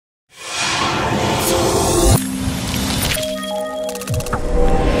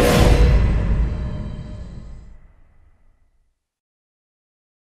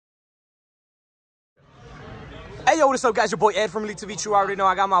Yo, what is up, guys? Your boy Ed from LinkTree. You already know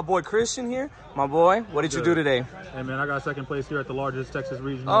I got my boy Christian here. My boy, what did you do today? Hey, man, I got second place here at the largest Texas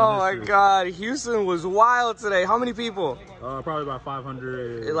regional. Oh, my God. Houston was wild today. How many people? Probably about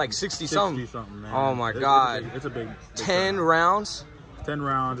 500. Like 60-something. Man. Oh, my God. It's a big 10 rounds? 10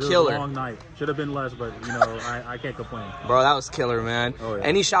 rounds. Killer. It was a long night. Should have been less, but, you know, I can't complain. Bro, that was killer, man. Oh, yeah.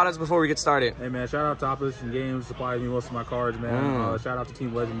 Any shout-outs before we get started? Hey, man, shout out to Opposition Games, supplies me most of my cards, man. Shout out to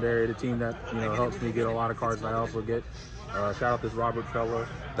Team Legendary, the team that, you know, helps me get a lot of cards that I also get. Shout out this Robert fella.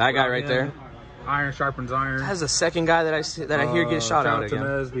 That guy right there? Iron sharpens iron. That's the second guy that I hear get shot out again. Shout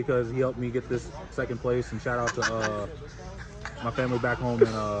out to Mez because he helped me get this second place, and shout out to my family back home in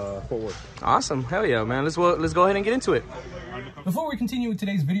Fort Worth. Awesome. Hell yeah, man. Let's go ahead and get into it. Before we continue with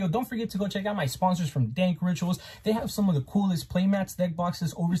today's video, don't forget to go check out my sponsors from Dank Rituals. They have some of the coolest playmats, deck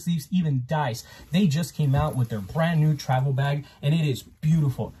boxes, oversleeves, even dice. They just came out with their brand new travel bag, and it is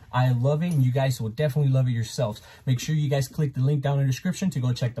beautiful. I love it, and you guys will definitely love it yourselves. Make sure you guys click the link down in the description to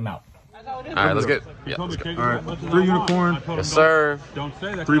go check them out. All right, let's get. Yeah, All right, 3 unicorn. Yes, sir.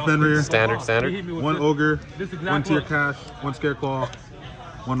 3 Fenrir. Standard. 1 ogre. 1 tier cash. 1 scareclaw.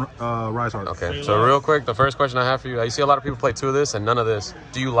 1 rise heart. Okay, so real quick, the first question I have for you: I see a lot of people play 2 of this and none of this.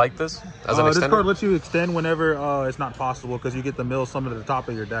 Do you like this as an extender? This card lets you extend whenever it's not possible because you get the mill summon at the top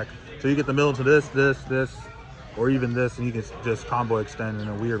of your deck. So you get the mill into this, or even this, and you can just combo extend in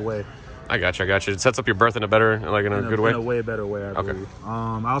a weird way. I got you. It sets up your berth in a better, like in a good way. In a way better way, I believe.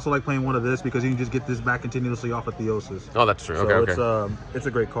 I also like playing 1 of this because you can just get this back continuously off of Theosis. Oh, that's true. So it's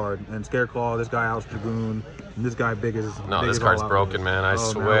a great card. And Scareclaw, this guy House Dragoon, and this guy big as no, this card's broken, man. I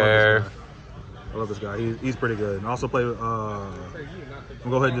swear. Man, I love this guy. He's pretty good. And I also play. We'll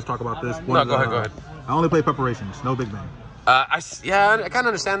go ahead and just talk about this. Go ahead. I only play preparations, no big man. I kind of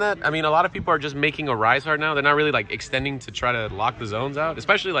understand that. I mean, a lot of people are just making a rise heart now. They're not really like extending to try to lock the zones out,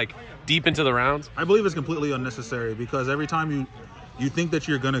 especially like deep into the rounds. I believe it's completely unnecessary because every time you think that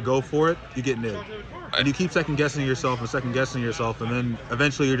you're gonna go for it, you get nigged, and you keep second guessing yourself, and then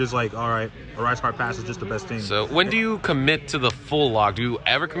eventually you're just like, all right, a rise heart pass is just the best thing. So when do you commit to the full lock? Do you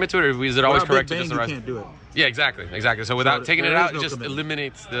ever commit to it, or is it always correct to just the rise? You can't do it. Yeah, exactly. So without taking it out, it just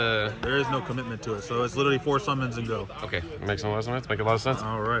eliminates the... There is no commitment to it, so it's literally 4 summons and go. Okay, makes a lot of sense. Make a lot of sense.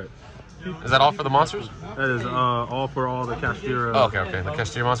 All right. Is that all for the monsters? That is all for all the Kashtira. Oh, okay. The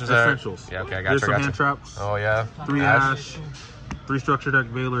Kashtira monsters essentials. Yeah, okay, I got There's some hand traps. Oh, yeah. 3 Ash. 3 structure deck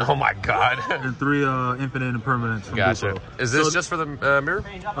Valor. Oh my God. And 3 infinite impermanence. From Gotcha. Is this just for the mirror?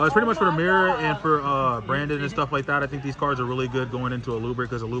 It's pretty much for the mirror and for Brandon and stuff like that. I think these cards are really good going into a Luber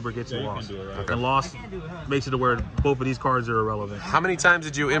because a Luber gets you lost. Okay. And lost makes it to where both of these cards are irrelevant. How many times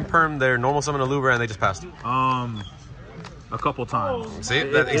did you imperm their normal summon a Luber and they just passed? A couple times. See,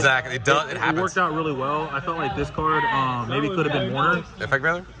 exactly. It happens. It worked out really well. I felt like this card maybe could have been Mourner. Effect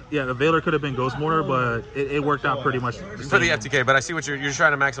Valor? Yeah, the Valor could have been Ghost Mourner, but it worked out pretty much for the FTK. But I see what you're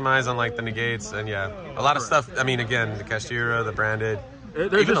trying to maximize on, like the negates and a lot of stuff. I mean, again, the Kashtira, the branded.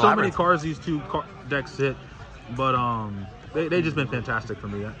 There's just so many cards these 2 decks hit, but they just been fantastic for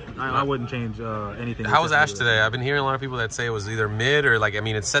me. I wouldn't change anything. How was Ash today? I've been hearing a lot of people that say it was either mid or like, I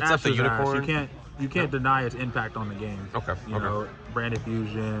mean, it sets up the unicorn. You can't deny its impact on the game. Okay. You know, Branded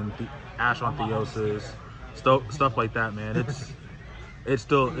Fusion, Ash on Theosis, stuff like that, man. It's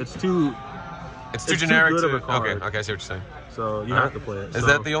too generic. Too good of a card. Okay, I see what you're saying. So you have to play it. Is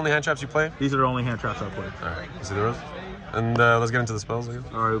that the only hand traps you play? These are the only hand traps I play. All right. You see the rest? And let's get into the spells again.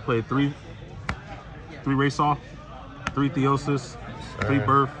 All right, we played 3 Race Off, 3 Theosis, 3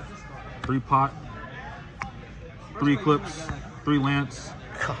 Birth, 3 Pot, 3 Eclipse, 3 Lance.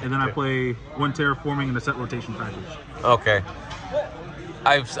 And then I play 1 Terraforming and a set rotation package. Okay.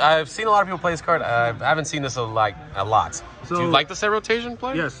 I've seen a lot of people play this card. I haven't seen this a lot. So, do you like the set rotation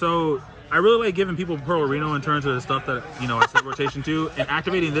play? Yeah, so I really like giving people Pearl Reno in terms of the stuff that, I set rotation to. And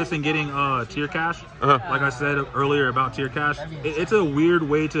activating this and getting tier cash, like I said earlier about tier cash, it's a weird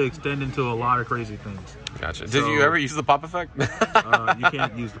way to extend into a lot of crazy things. Gotcha. Did you ever use the pop effect? You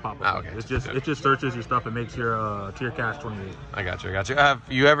can't use the pop effect. Oh, okay. It just searches your stuff and makes your tier cash 28. I got you. Have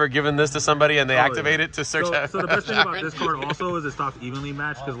you ever given this to somebody and they activate it to search? So the best thing about this card also is it stops evenly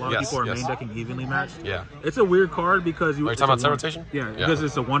matched because a lot of people are main decking evenly matched. Yeah. It's a weird card because you. Are you talking about set rotation? Yeah, because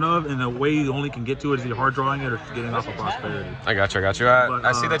it's a 1-of, and the way you only can get to it is either hard drawing it or getting off of prosperity. I got you.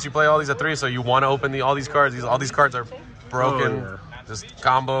 I see that you play all these at 3, so you want to open all these cards. All these cards are broken. Oh, yeah. Just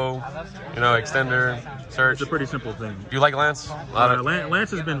combo, extender, search. It's a pretty simple thing. Do you like Lance?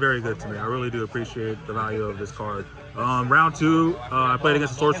 Lance has been very good to me. I really do appreciate the value of this card. Round 2, I played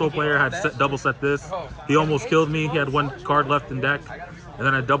against a Sword Soul player. I had double set this. He almost killed me. He had 1 card left in deck. And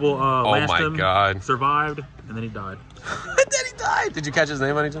then I double lanced him. God. Survived, and then he died. And then he tight. Did you catch his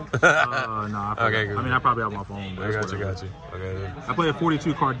name on each one? Nah. Okay, good. I mean, I probably have my phone. I got you. Okay, dude. I play a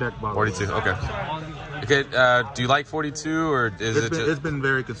 42 card deck, by the way. 42. Okay. Okay. Do you like 42 or is it? It's been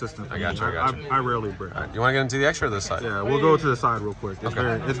very consistent. I got you. I rarely break. Right. You want to get into the extra or this side? Yeah, we'll go to the side real quick.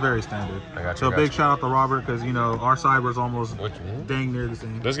 It's very standard. I got you. So big shout out to Robert because you know our side was almost dang near the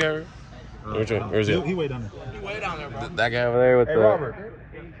same. This guy, right? Where is he? He way down there. You way down there, bro. That guy over there with the. Robert.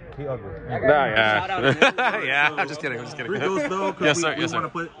 He ugly. Yeah. I'm just kidding. Three ghosts though. Yes, sir.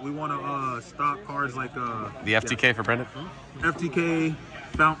 We want to stop cards like the FTK for Brendan. FTK,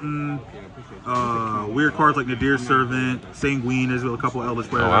 Fountain, weird cards like Nadir's Servant, Sanguine. There's a couple Eldritch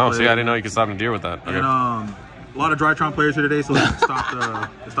players. Oh wow! See, I didn't know you could stop Nadir with that. Okay. And a lot of Drytron players here today, so it stopped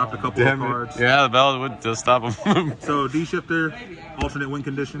a couple of cards. Yeah, the bell would just stop him. So D-Shifter, alternate win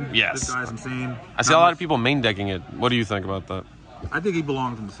condition. Yes. This guy's insane. I see a lot of people main decking it. What do you think about that? I think he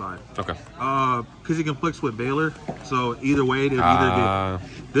belongs on the side. Okay. Because he conflicts with Baylor, so either way, they would either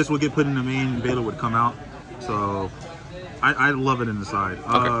get this would get put in the main, and Baylor would come out. So I love it in the side.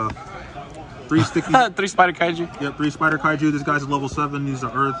 Okay. 3 sticky. 3 Spider Kaiju. Yep, 3 Spider Kaiju. This guy's a level 7. He's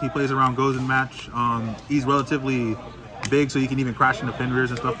an Earth. He plays around Gozen match. He's relatively big, so you can even crash into Fenrirs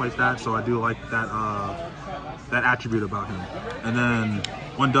and stuff like that. So I do like that that attribute about him. And then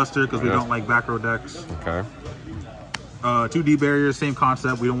 1 Duster because we don't like back row decks. Okay. 2 D barriers, same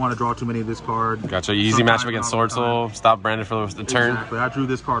concept. We don't want to draw too many of this card. Gotcha. Easy matchup against Sword Soul. Stop Brandon for the turn. Exactly. I drew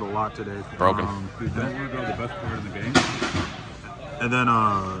this card a lot today. Broken. You don't want to draw the best card in the game. And then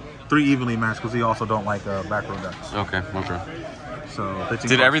 3 evenly matched because he also don't like back row decks. Okay. So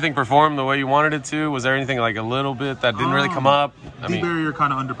did everything perform the way you wanted it to? Was there anything like a little bit that didn't really come up? D barrier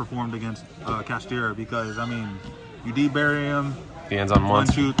kind of underperformed against Kashtira because I mean, you D bury him. He ends on 1,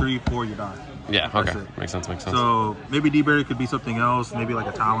 2, 3, 4, you die. Yeah, okay. Makes sense. So maybe D-Barry could be something else, maybe like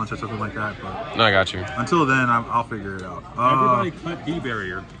a Talents or something like that. But no, I got you. Until then, I'll figure it out. Everybody cut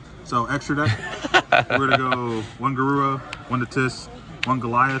D-Barrier. So extra deck, we're going to go 1 Garura, 1 Natis, 1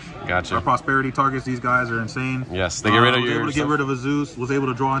 Goliath. Gotcha. Our prosperity targets, these guys are insane. Yes, they get rid of was able to get rid of a Zeus, was able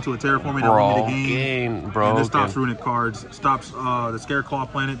to draw into a terraforming that won me the game. Bro, and this stops runic cards, stops the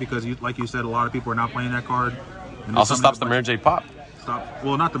Scareclaw planet because, like you said, a lot of people are not playing that card. And also stops the Mirror Jade pop.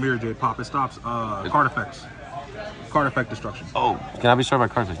 Well, not the Mirror Jade pop. It stops card effects. Card effect destruction. Oh, can I be destroyed by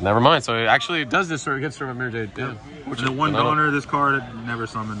card effects? Never mind. So it actually does destroy. It gets destroyed by Mirror Jade. Yeah. And then 1 Donor, this card never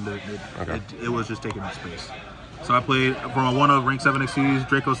summoned it. It was just taking up space. So I played from a 1 of rank 7 Xyz,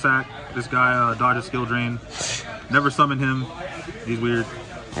 Draco Sack. This guy dodges skill drain. Never summoned him. He's weird.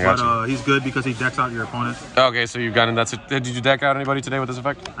 But he's good because he decks out your opponent. Okay, so you've gotten that. Did you deck out anybody today with this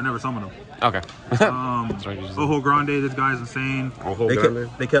effect? I never summoned him. Okay. That's right, Ojo Grande, this guy's insane.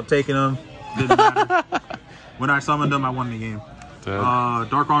 They kept taking him. Didn't matter. When I summoned him, I won the game.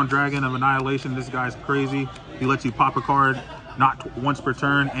 Dark Arm Dragon of Annihilation, this guy's crazy. He lets you pop a card not once per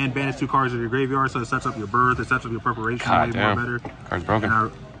turn and banish 2 cards of your graveyard, so it sets up your birth, it sets up your preparation way more better. Card's broken.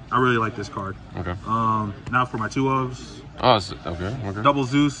 And I really like this card. Okay. Now for my 2 ofs. Oh, okay. Double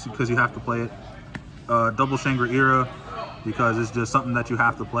Zeus because you have to play it. Double Shangri-Ira because it's just something that you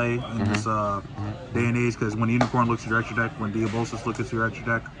have to play in this day and age. Because when Unicorn looks at your extra deck, when Diabolos looks at your extra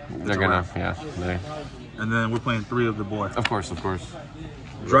deck, they're gonna, And then we're playing 3 of the boy. Of course.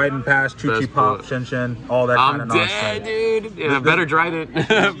 Dryden Pass, Chi Pop, Shen, all that kind of nonsense. I'm dead, dude. Yeah, better Dryden.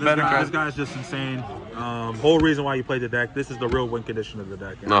 This guy's just insane. Whole reason why you play the deck. This is the real win condition of the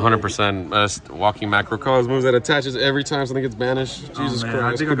deck. 100%. Walking macro cause moves that attaches every time something gets banished. Jesus Christ.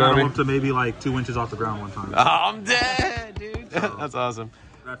 I think I got him up to maybe like 2 inches off the ground one time. Oh, I'm dead, dude. So, that's awesome.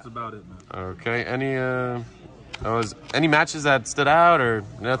 That's about it, man. Okay. Any matches that stood out or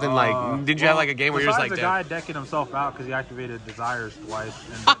nothing like? Did you have like a game where you're just like, the guy decking himself out because he activated Desires twice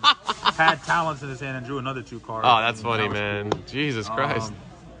and had Talents in his hand and drew another 2 cards. Oh, that's funny, man. Cool. Jesus Christ.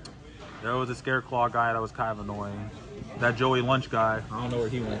 There was a Scareclaw guy that was kind of annoying. That Joey Lunch guy, I don't know where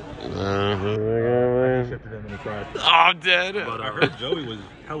he went. Shifted him and he tried. Oh, I'm dead. But I heard Joey was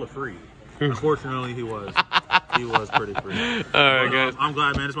hella free. Unfortunately, he was. He was pretty free. All right, good. I'm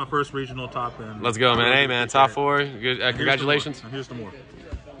glad, man. It's my first regional top. And let's go, man. Hey, man, top 4. Good. Congratulations. Here's some more.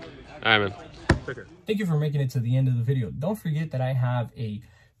 All right, man. Take care. Thank you for making it to the end of the video. Don't forget that I have a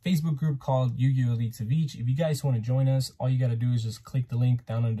Facebook group called YuGiOh Elite Savij. If you guys want to join us, all you got to do is just click the link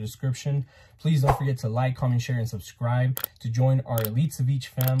down in the description. Please don't forget to like, comment, share, and subscribe to join our Elite Savij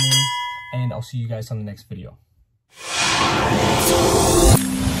family. And I'll see you guys on the next video.